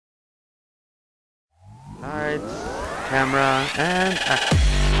camera, and action.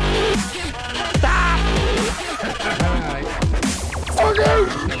 Okay.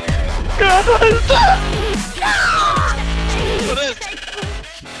 God, what is that? What is?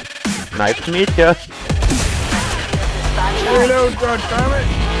 Nice to meet you. Reload, God damn it!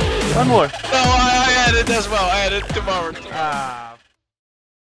 One more. No, I had it as well. I had it tomorrow.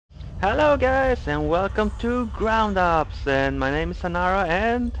 Hello guys, and welcome to Ground Ups, and my name is Tainara,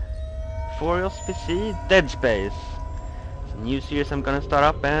 and for your PC, Dead Space. It's a new series I'm gonna start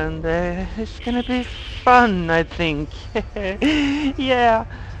up, and it's gonna be fun, I think. Yeah.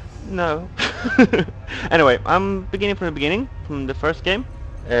 No. Anyway, I'm beginning from the beginning, from the first game,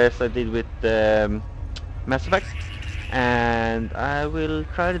 as I did with Mass Effect, and I will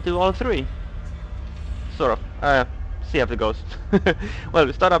try to do all three. Sort of. See how it goes. Well,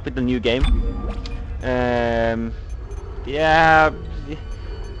 we start up with the new game. Yeah,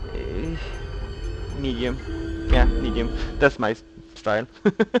 medium. Yeah, medium. That's my style.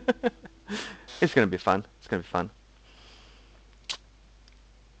 It's gonna be fun. It's gonna be fun.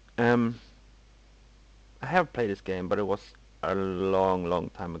 I have played this game, but it was a long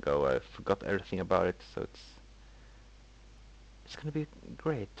time ago. I forgot everything about it, so it's gonna be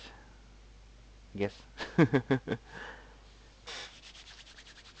great, I guess.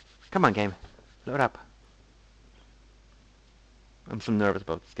 Come on, game. Load up. I'm so nervous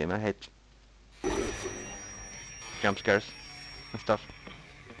about this game. I hate jump scares and stuff.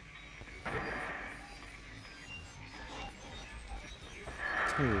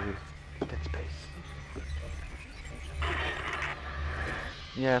 Ooh, Dead Space.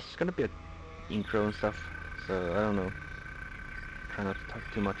 Yeah, it's gonna be an intro and stuff, so I don't know. Try not to talk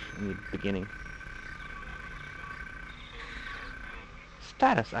too much in the beginning.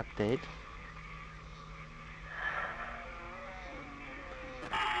 Status update.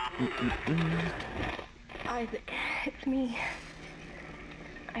 Isaac, it's me.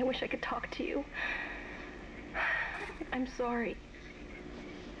 I wish I could talk to you. I'm sorry.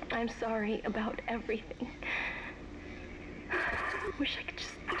 I'm sorry about everything. I wish I could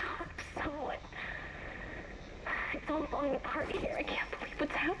just talk to someone. It's all falling apart here. I can't believe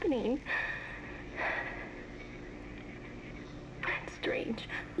what's happening. It's strange.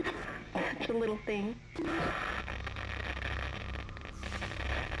 Such a little thing.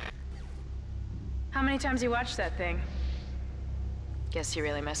 How many times you watched that thing? Guess you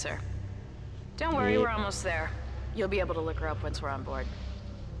really miss her. Don't worry, we're almost there. You'll be able to look her up once we're on board.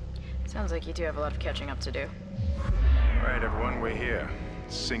 Sounds like you do have a lot of catching up to do. Alright everyone, we're here.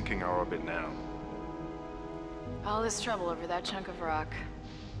 Sinking our orbit now. All this trouble over that chunk of rock.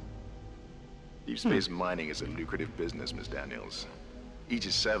 Deep space mining is a lucrative business, Miss Daniels.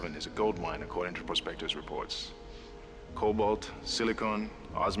 Aegis 7 is a gold mine according to prospectors' reports. Cobalt, silicon,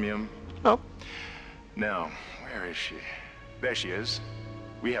 osmium. Oh. Now, where is she? There she is.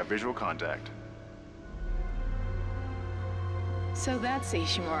 We have visual contact. So that's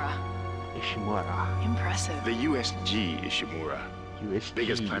Ishimura. Ishimura. Impressive. The USG Ishimura. USG.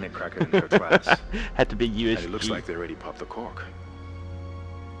 Biggest planet cracker in her class. Had to be USG. And it looks like they already popped the cork.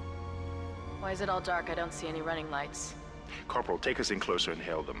 Why is it all dark? I don't see any running lights. Corporal, take us in closer and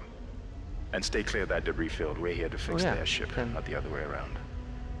hail them. And stay clear of that debris field. We're here to fix their ship, not the other way around.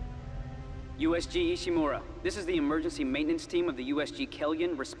 USG Ishimura, this is the emergency maintenance team of the USG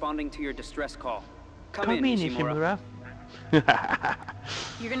Kellion responding to your distress call. Come in, Ishimura.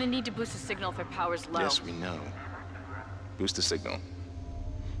 You're gonna need to boost the signal if their power's low. Yes, we know. Boost the signal.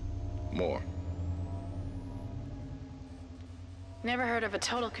 More. Never heard of a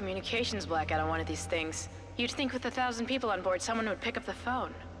total communications blackout on one of these things. You'd think with 1,000 people on board, someone would pick up the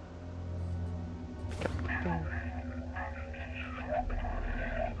phone.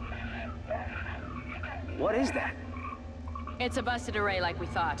 What is that? It's a busted array like we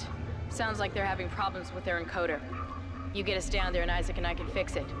thought. Sounds like they're having problems with their encoder. You get us down there and Isaac and I can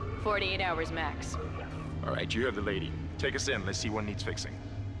fix it. 48 hours max. All right, you heard the lady. Take us in. Let's see what needs fixing.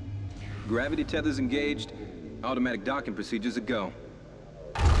 Gravity tethers engaged. Automatic docking procedures a go.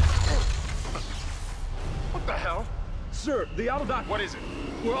 What the hell? Sir, the auto dock. What is it?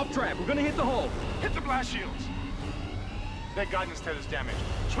 We're off track. We're gonna hit the hull. Hit the blast shields. Their guidance tether's damaged.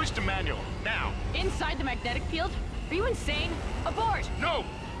 Switch to manual, now. Inside the magnetic field? Are you insane? Abort! No!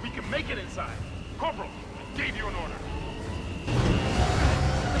 We can make it inside. Corporal, gave you an order.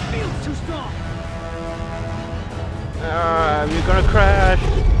 The field's too strong. We're gonna crash.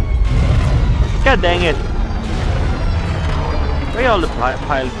 God dang it. Why are all the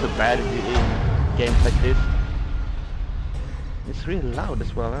pilots so bad in games like this? It's really loud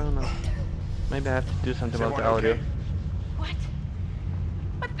as well, I don't know. Maybe I have to do something about the audio. What?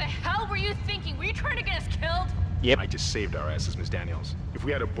 What the hell were you thinking? Were you trying to get us killed? Yep. I just saved our asses, Miss Daniels. If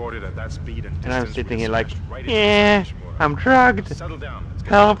we had aborted at that speed and And I'm distance, sitting we'd here have like, smashed right into yeah, Ishimura. I'm drugged. Settle down. Let's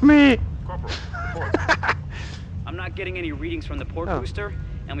get Help me. Corporal, report. I'm not getting any readings from the port Oh. booster,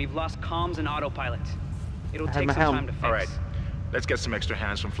 and we've lost comms and autopilot. It'll I had take my some helm. time to fix. All right. Let's get some extra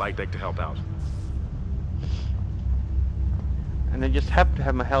hands from flight deck to help out. And I just happen to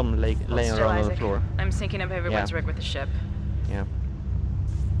have my helmet laying Still, around on the Isaac. floor. I'm syncing up everyone's Yeah. rig with the ship. Yeah.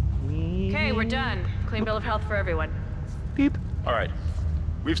 Okay, we're done. Clean bill of health for everyone. Beep. All right.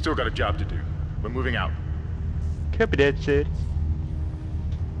 We've still got a job to do. We're moving out. Copy that, sir.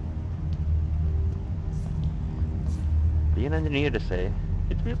 Be an engineer, they say.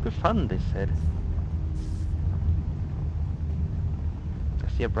 It will be fun, they said.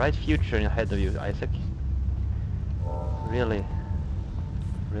 I see a bright future ahead of you, Isaac. Really.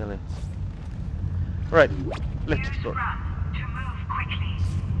 Really. Right, let's go.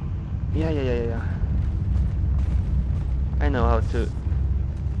 Yeah. I know how to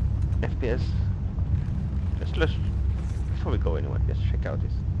FPS. Let's before we go anywhere, just check out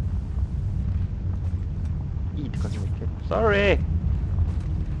this. Eat consumer. Sorry.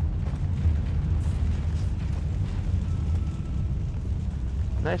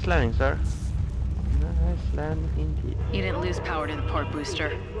 Nice landing, sir. Nice landing indeed. You didn't lose power to the port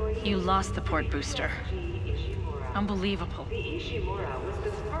booster. You lost the port booster. Unbelievable. The Ishimura was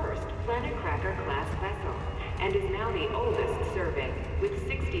the first Planet Cracker class vessel and is now the oldest serving with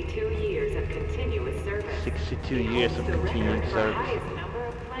 62 years of continuous service. 62 years of continuing service. Highest number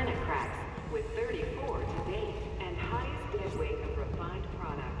of Planet Cracks with 34 to date and highest dead weight of refined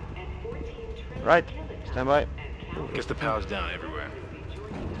product and 14 trillion Right, kilotons stand by. and counting. Guess the power's down everywhere.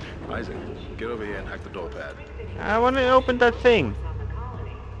 Isaac, get over here and hack the door pad. I want to open that thing. On the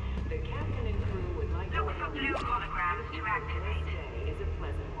colony, the captain and crew would like to welcome you. holograms to activate. Today is a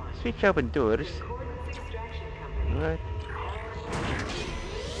pleasant one. Switch open doors. Coordinates Extraction Company. Right.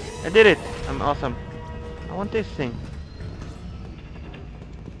 I did it. I'm awesome. I want this thing.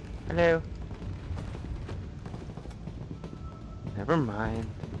 Hello. Never mind.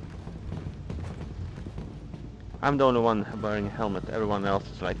 I'm the only one wearing a helmet. Everyone else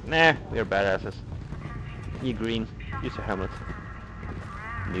is like, nah, we're badasses. You green, use your helmet.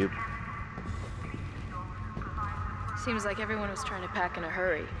 Nope. Seems like everyone was trying to pack in a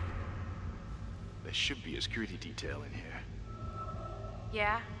hurry. There should be a security detail in here.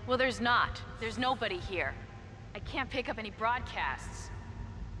 Yeah? Well, there's not. There's nobody here. I can't pick up any broadcasts.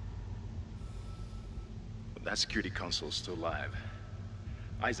 But that security console's still live.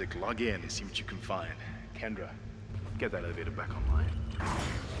 Isaac, log in and see what you can find. Kendra, get that elevator back online. Power's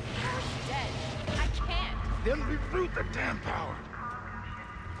dead. I can't. Then reboot the damn power.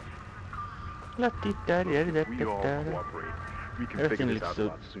 We all cooperate. We can Everything figure this looks out so a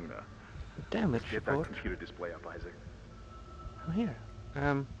lot sooner. damn it, Get that Ford. computer display up, Isaac. I'm here. Use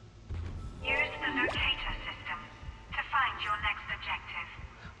the locator system to find your next objective.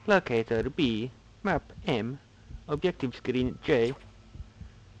 Locator B, map M, objective screen J.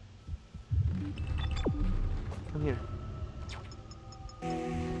 I'm here.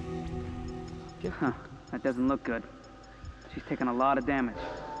 Huh, that doesn't look good. She's taken a lot of damage.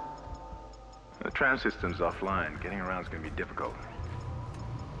 The tram system's offline. Getting around is going to be difficult.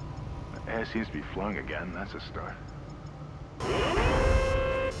 The air seems to be flowing again. That's a start.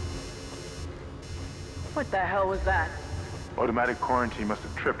 What the hell was that? Automatic quarantine must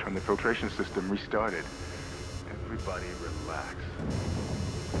have tripped when the filtration system restarted. Everybody relax.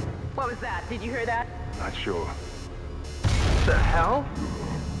 What was that? Did you hear that? Not sure. What the hell?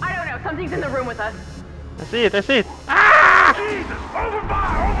 I don't know. Something's in the room with us. I see it, I see it. Ah! Jesus! Open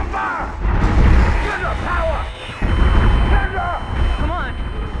fire! Open fire! Kendra, power! Kendra! Come on.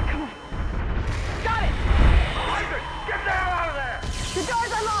 Come on. Got it! Isaac, get the hell out of there! The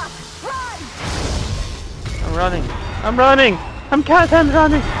door's unlocked! Run! I'm running. I'm running! I'm cat, I'm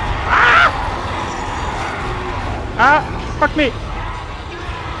running! Ah! Ah! Fuck me!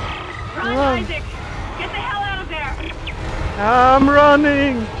 Run, Run. Isaac! Get the hell out of there! I'm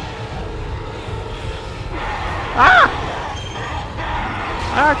running! Ah!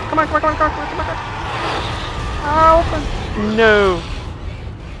 Ah! Come on, come on, come on, come on, come on, come on! Ah, open! No!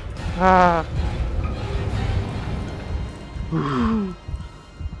 Ah!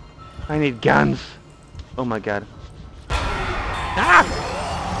 I need guns! Oh my god. Ah!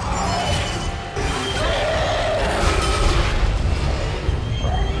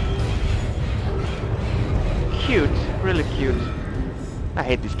 Cute, really cute. I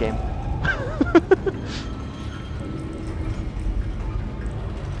hate this game.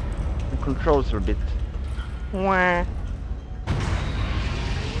 The controls are a bit... Wah.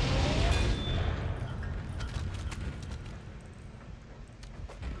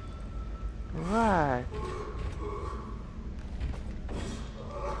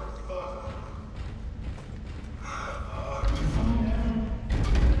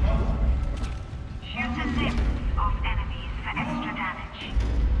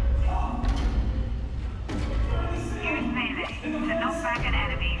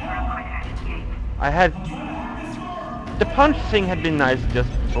 I had... The punch thing had been nice just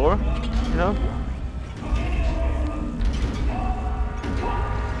before, you know?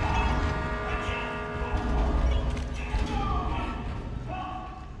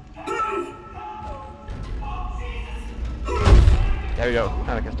 There we go,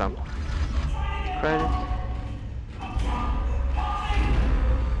 now I can stomp. Credits.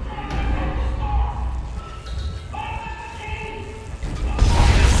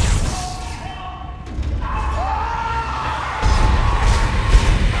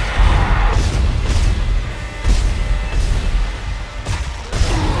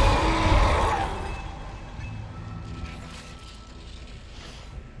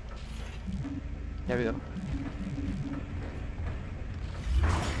 There we go.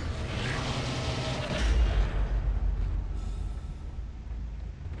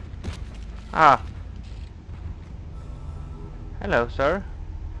 Ah. Hello, sir.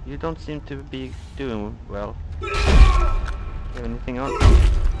 You don't seem to be doing well. Do you have anything on?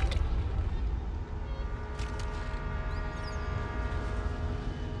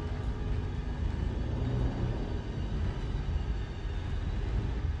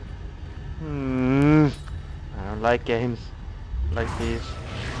 I don't like games like these.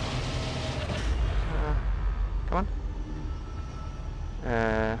 Come on.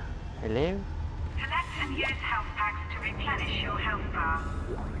 Hello? Select and use health packs to replenish your health bar.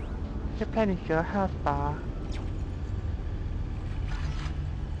 Replenish your health bar.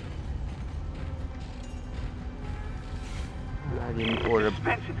 I didn't order.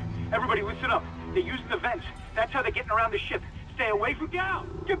 Benson, everybody listen up. They're using the vents. That's how they're getting around the ship. Stay away from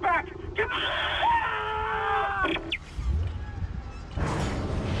down. Get back. Get back.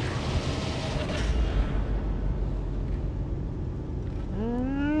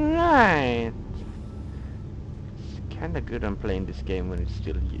 Right. It's kinda good I'm playing this game when it's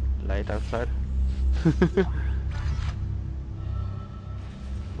still light outside.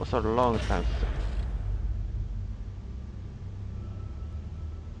 Was a long time.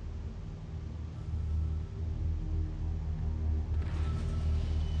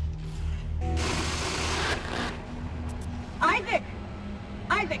 Isaac!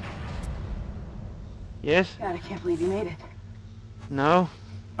 Isaac! Yes? God, I can't believe you made it. No?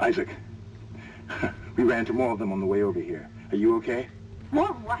 Isaac, we ran into more of them on the way over here. Are you okay? More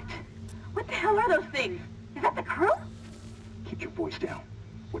what? What the hell are those things? Is that the crew? Keep your voice down.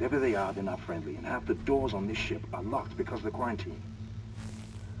 Whatever they are, they're not friendly, and half the doors on this ship are locked because of the quarantine.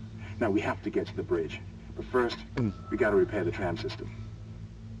 Now, we have to get to the bridge. But first, we gotta repair the tram system.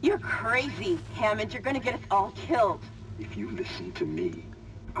 You're crazy, Hammond. You're gonna get us all killed. If you listen to me,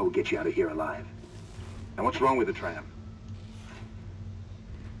 I will get you out of here alive. Now, what's wrong with the tram?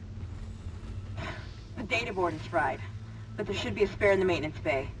 The data board is fried, but there should be a spare in the maintenance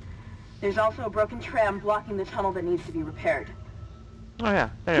bay. There's also a broken tram blocking the tunnel that needs to be repaired. Oh yeah,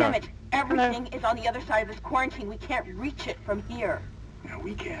 there you Damn are. it! Everything is on the other side of this quarantine. We can't reach it from here. No,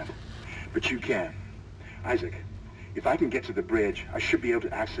 we can't. But you can. Isaac, if I can get to the bridge, I should be able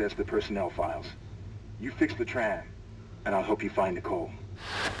to access the personnel files. You fix the tram, and I'll help you find Nicole.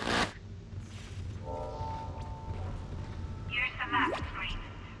 Use the map screen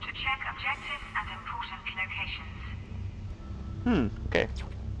to check objectives and important locations. Okay.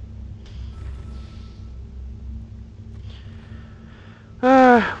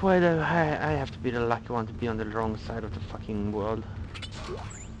 Why do I have to be the lucky one to be on the wrong side of the fucking world?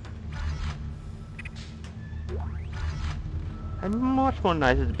 And much more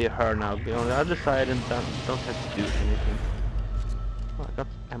nicer to be her now, be on the other side and don't have to do anything. Oh, I got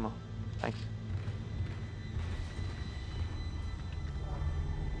ammo. Thanks.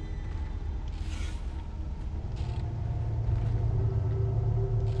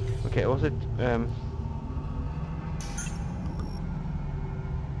 Okay, was it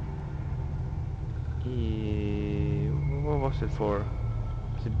what was it for?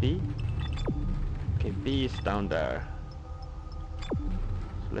 Was it B? Okay, B is down there.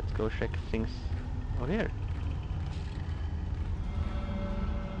 So let's go check things over here.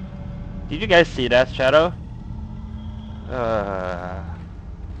 Did you guys see that, Shadow?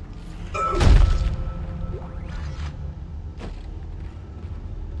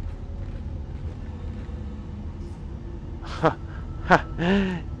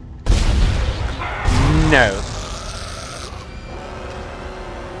 No.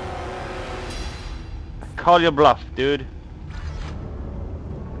 Call your bluff, dude.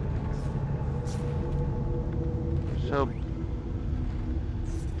 So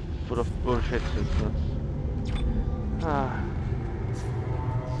full of bullshit, so it's not.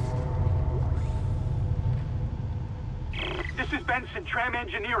 This is Benson, Tram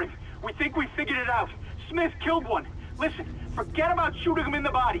Engineering. We think we figured it out. Smith killed one. Listen, forget about shooting him in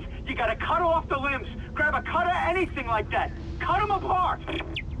the body. You gotta cut off the limbs. Grab a cutter, anything like that. Cut him apart!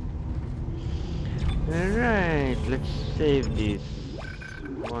 Alright, let's save this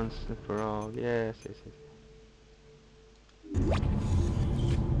once and for all. Yes, yes, yes.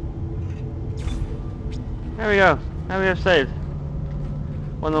 There we go. Now we have saved.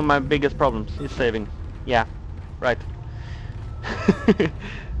 One of my biggest problems is saving. Yeah, right. I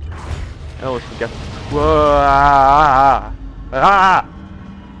always forget. Whoa! I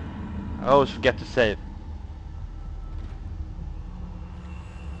always forget to save.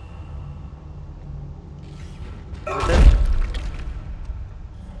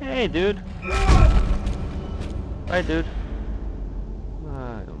 Hey, dude. Bye, dude.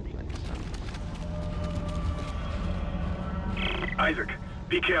 I don't like sounds. Isaac,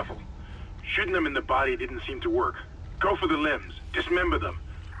 be careful. Shooting them in the body didn't seem to work. Go for the limbs. Dismember them.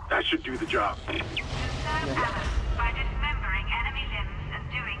 That should do the job. Conserve ammo by dismembering enemy limbs and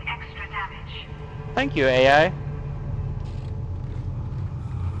doing extra damage. Thank you, AI.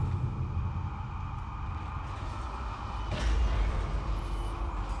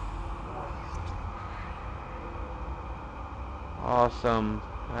 Awesome.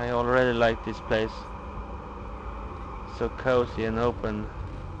 I already like this place. So cozy and open.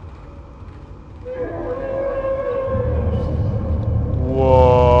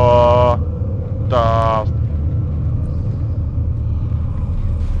 What the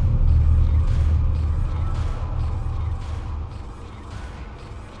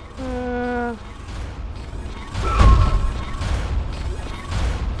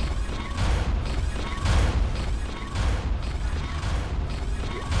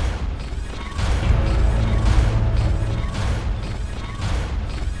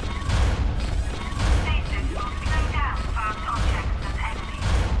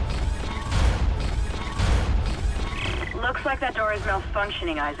Looks like that door is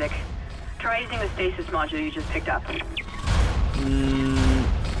malfunctioning, Isaac. Try using the stasis module you just picked up.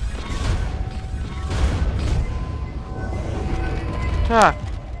 Ah!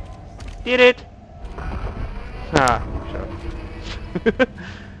 Did it! Ah, sure.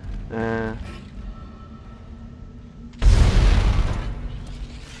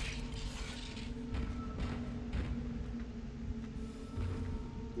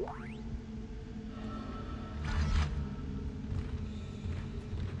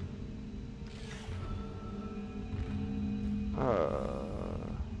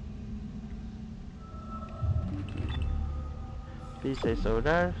 Please say so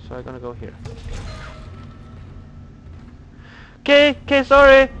there, so I'm gonna go here. Okay,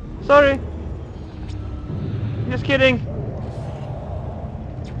 sorry! Just kidding!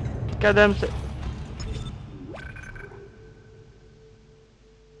 Goddamn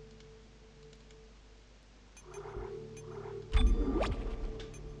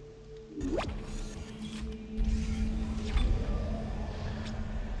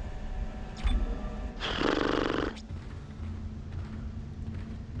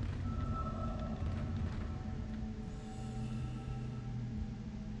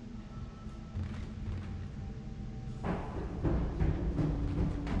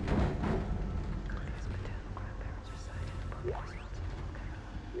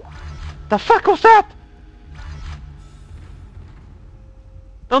The fuck was that?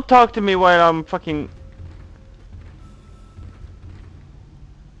 Don't talk to me while I'm fucking...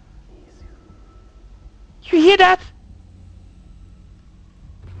 You hear that?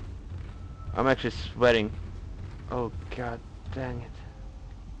 I'm actually sweating. Oh god dang it.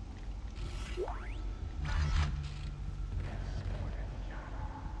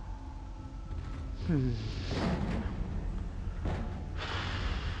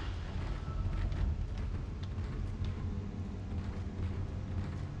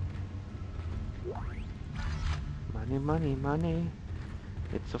 Money.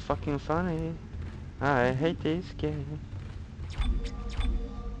 It's so fucking funny. I hate this game.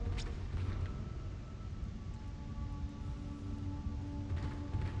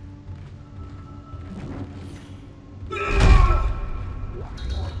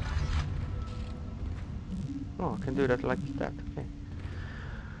 Oh, I can do that like that. Okay.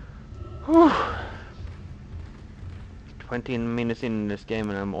 Whew. 20 minutes in this game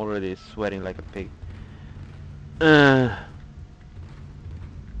and I'm already sweating like a pig. I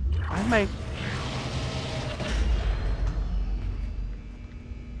might...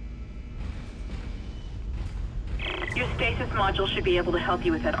 Your stasis module should be able to help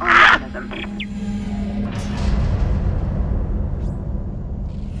you with that arm mechanism.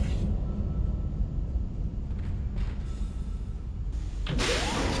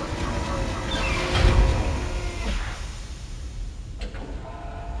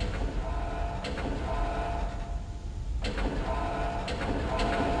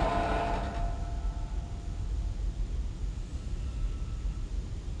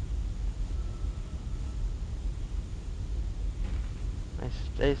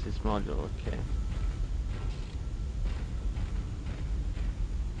 Stasis module, okay.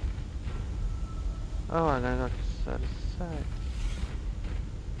 Oh, I'm gonna go to the other side.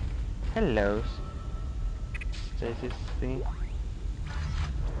 Hello. Stasis thing.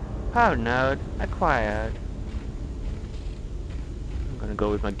 Power node acquired. I'm gonna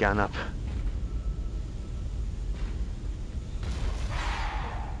go with my gun up.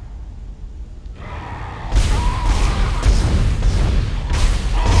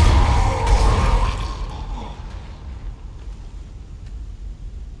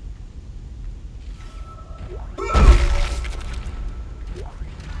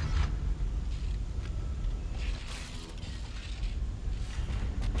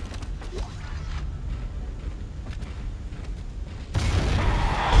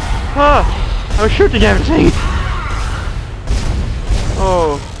 Ah! I was shooting everything!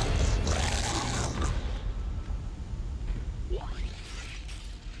 Oh.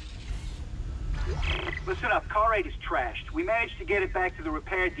 Listen up, car 8 is trashed. We managed to get it back to the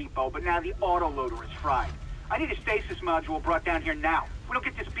repair depot, but now the autoloader is fried. I need a stasis module brought down here now. If we don't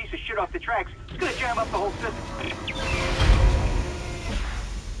get this piece of shit off the tracks, it's gonna jam up the whole system.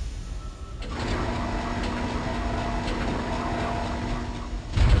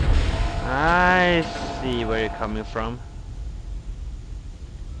 I see where you're coming from.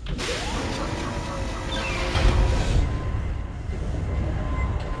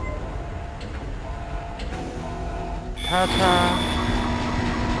 Ta-ta!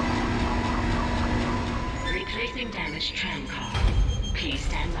 Replacing damaged tram car. Please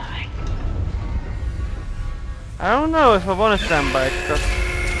stand by. I don't know if I want to stand by because...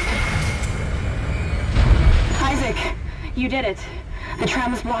 Isaac, you did it. The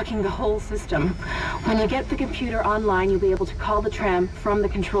tram is blocking the whole system. When you get the computer online, you'll be able to call the tram from the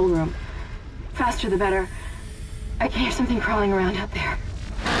control room. Faster the better. I can hear something crawling around out there.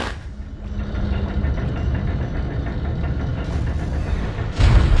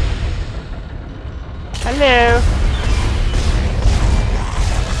 Hello!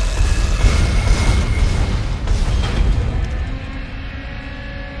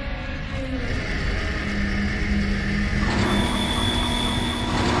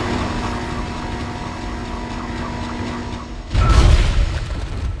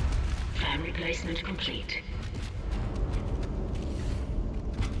 Tram replacement complete.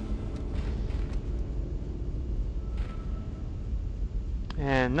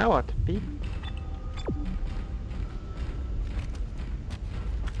 And now what? B?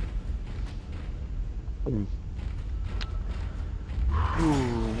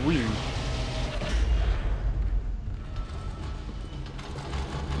 Ooh-wee.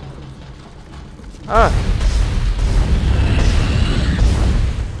 Ah!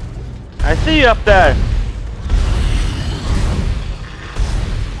 I see you up there!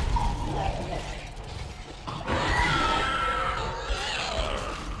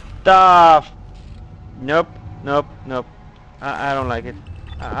 Stuff! Nope, nope, nope. I don't like it.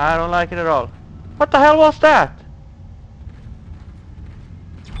 I don't like it at all. What the hell was that?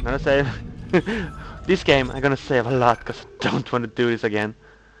 I'm gonna save. This game I'm gonna save a lot because I don't want to do this again.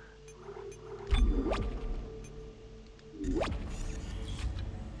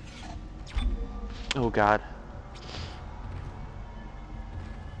 Oh god.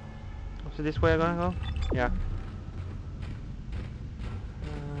 So this way I'm gonna go? Yeah.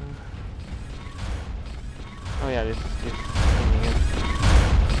 Oh yeah, this thing again.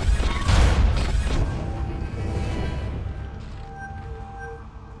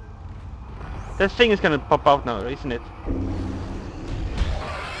 That thing is gonna pop out now, isn't it?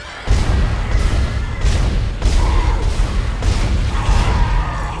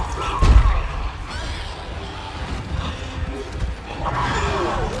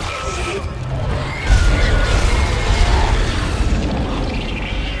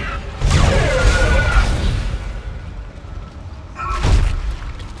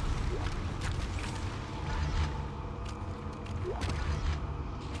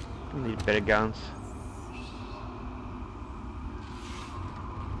 Need better guns.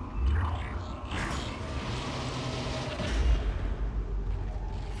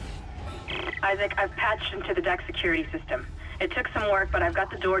 Isaac, I've patched into the deck security system. It took some work, but I've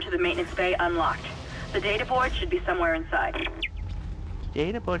got the door to the maintenance bay unlocked. The data board should be somewhere inside.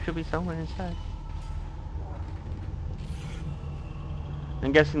 Data board should be somewhere inside.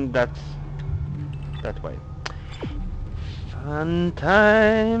 I'm guessing that's that way. Fun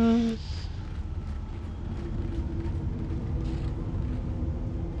times.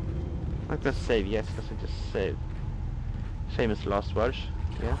 I'm gonna save, yes, because I just saved. Famous last words,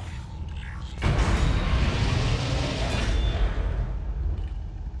 yeah.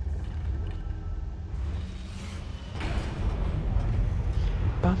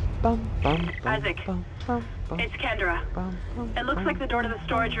 Isaac, it's Kendra. It looks like the door to the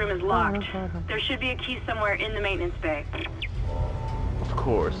storage room is locked. There should be a key somewhere in the maintenance bay. Of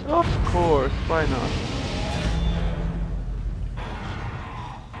course, why not?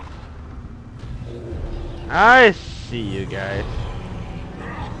 I see you guys.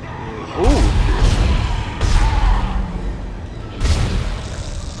 Ooh.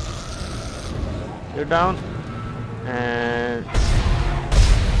 You're down. And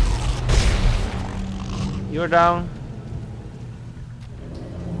you're down.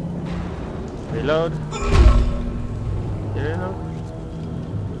 Reload. Reload.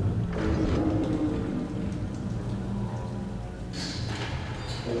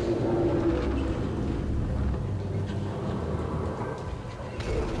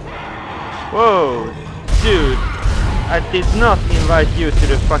 Whoa, dude, I did not invite you to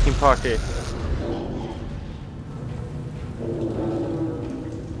the fucking party.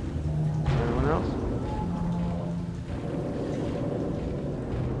 Anyone else?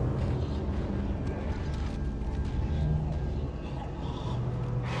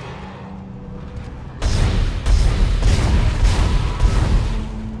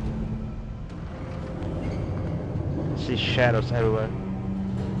 I see shadows everywhere.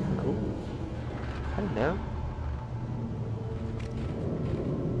 Hello?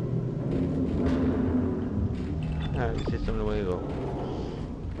 Ah, this is the way to go.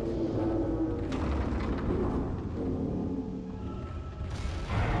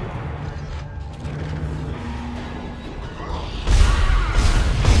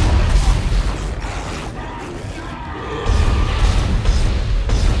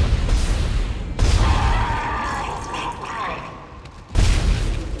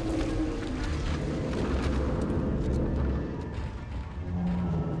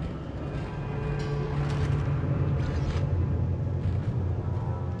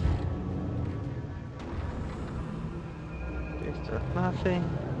 Nothing.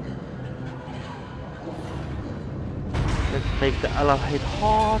 Let's take the elevator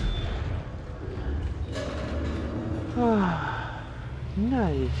hard.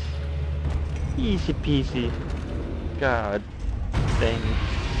 Nice. Easy peasy. God dang it.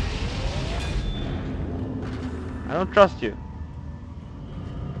 I don't trust you.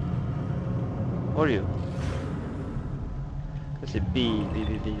 Or you. Let's see. B.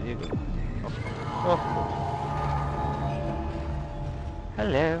 Of course.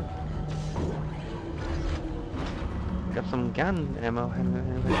 Hello. Got some gun ammo.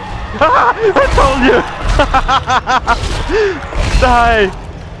 Ah! I told you! Die!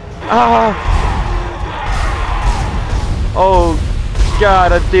 Ah! Oh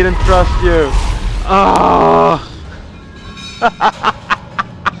God, I didn't trust you. Ah!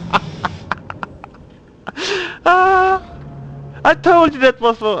 Ah! I told you that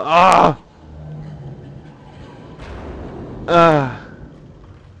was for. Ah!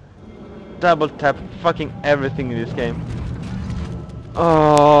 Double tap fucking everything in this game.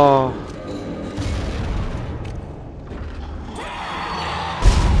 Oh.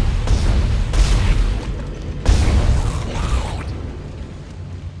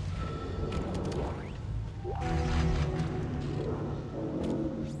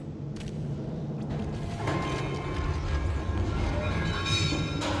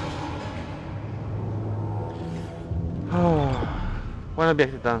 One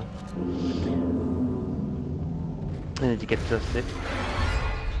objective done. I need to get to it.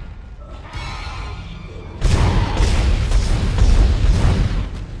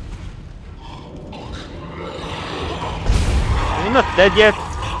 You're not dead yet.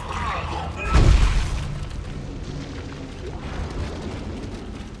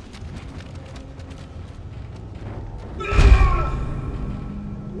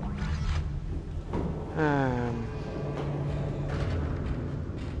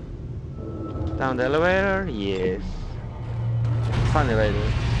 Down the elevator? Yes. Fun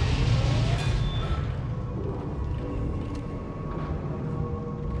elevator.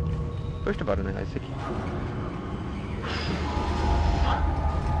 Push the button, Isaac.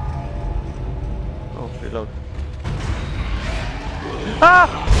 Oh, reload. Ah!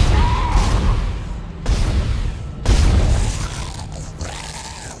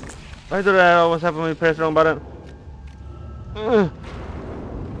 Why do that always happen when you press the wrong button?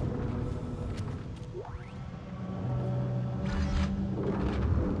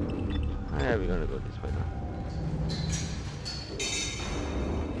 Yeah, we're gonna go this way now.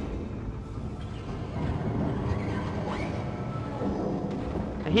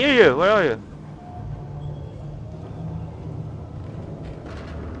 I hear you! Where are you?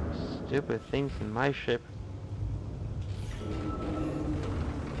 Stupid things in my ship.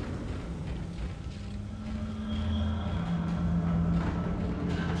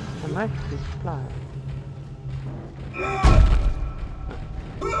 Mighty supply.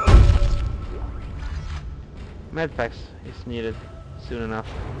 Medpacks is needed soon enough.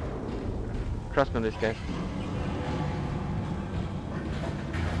 Trust me on this guy.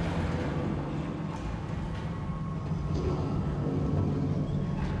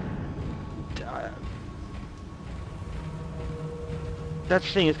 That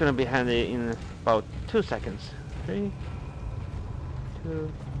thing is gonna be handy in about 2 seconds. 3,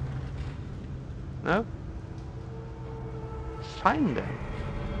 2. No? Find them.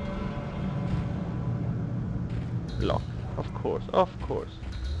 Lock. Of course, of course.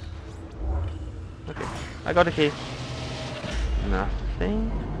 Okay, I got the key.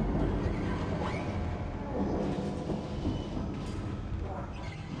 Nothing.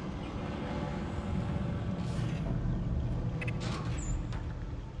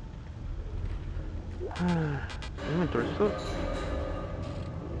 Inventory is full.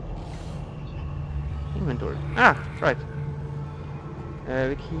 Inventory. Ah, right.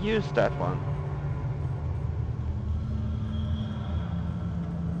 We can use that one.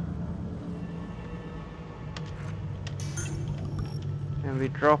 And we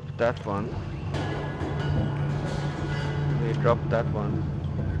drop that one. We drop that one.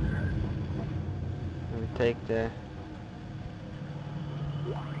 And we take the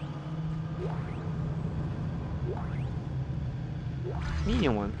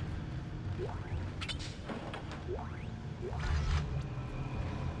medium one.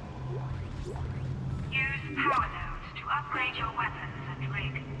 Use power nodes to upgrade your weapons and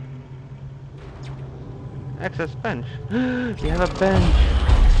rig. Access bench. We have a bench.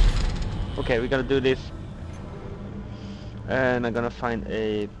 Okay, we gotta do this. And I'm gonna find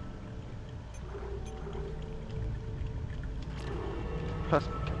a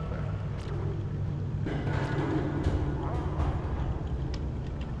plasma cap.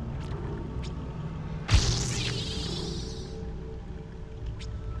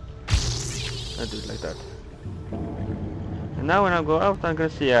 I'll do it like that. And now when I go out, I'm gonna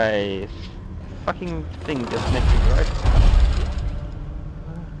see a fucking thing just next to me, right?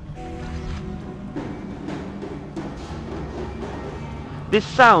 This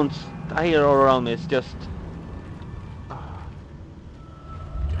sounds I hear all around me is just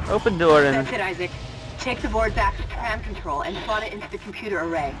open door and That's it, Isaac. Take the board back to tram control and plot it into the computer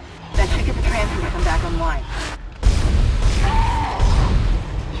array. That should get the tram system back online.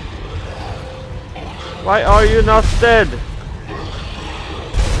 why are you not dead?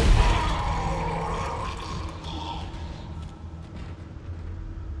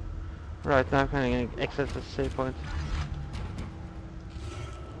 Right, now I'm gonna access the save point.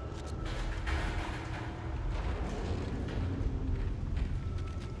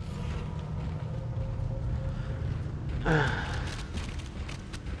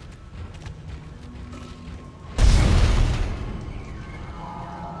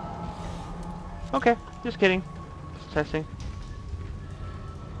 Okay, just kidding. Just testing.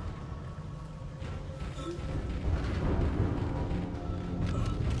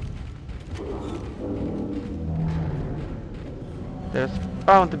 There's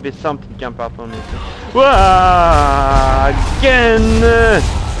bound to be something jump up on me. Wah! Again!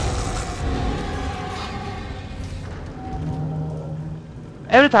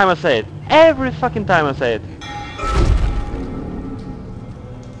 Every time I say it. Every fucking time I say it.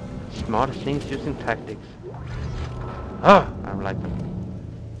 Smart things using tactics. Oh, I don't like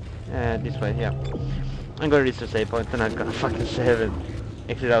them. This way, yeah. I'm gonna reach the save point and I'm gonna fucking save it.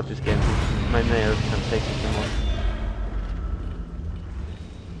 Exit out this game. My nails can't take it anymore.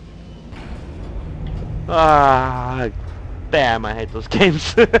 Ah, damn, I hate those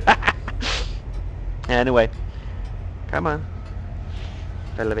games. Anyway, come on.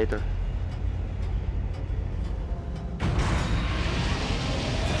 Elevator.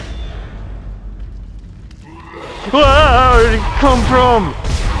 Where did it come from?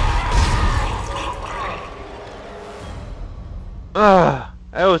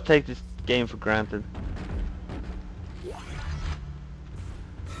 I always take this game for granted.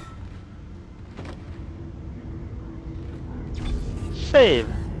 Save.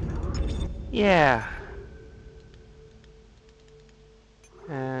 Yeah.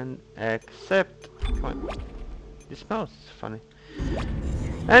 And accept. Come on. This mouse is funny.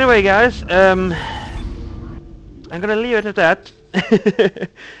 Anyway, guys, I'm gonna leave it at that.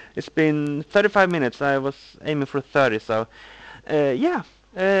 It's been 35 minutes. I was aiming for 30, so yeah.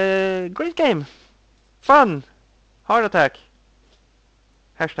 Great game. Fun. Heart attack.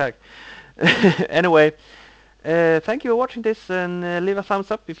 Hashtag. Anyway, Thank you for watching this, and leave a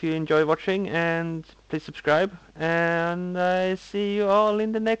thumbs up if you enjoy watching, and please subscribe. And I see you all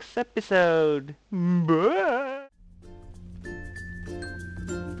in the next episode. Bye!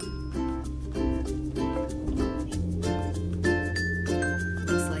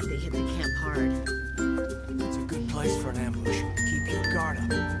 Looks like they hit the camp hard. It's a good place for an ambush. Keep your guard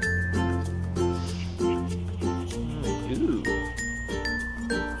up. Ooh.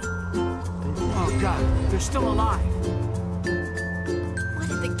 Oh god, they're still alive. What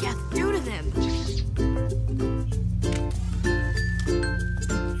did the Geth do to them?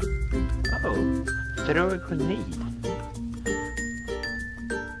 Oh, throw a grenade.